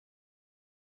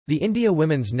The India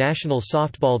women's national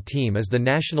softball team is the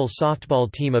national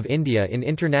softball team of India in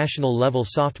international level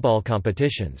softball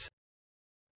competitions.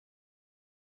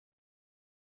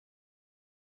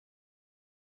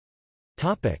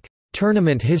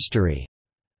 Tournament history.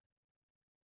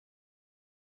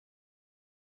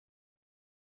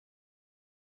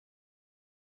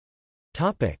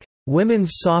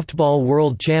 Women's Softball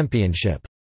World Championship.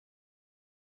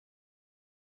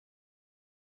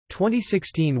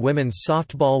 2016 Women's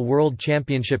Softball World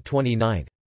Championship 29th.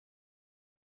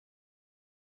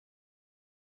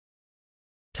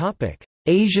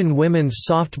 Asian Women's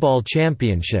Softball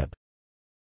Championship.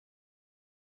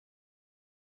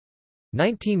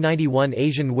 1991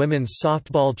 Asian Women's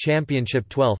Softball Championship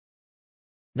 12th.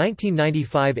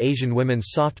 1995 Asian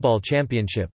Women's Softball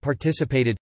Championship,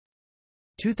 participated.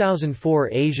 2004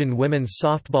 Asian Women's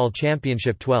Softball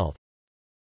Championship 12th.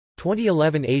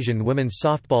 2011 Asian Women's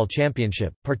Softball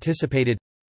Championship, participated.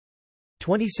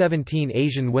 2017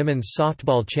 Asian Women's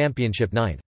Softball Championship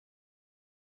 9th.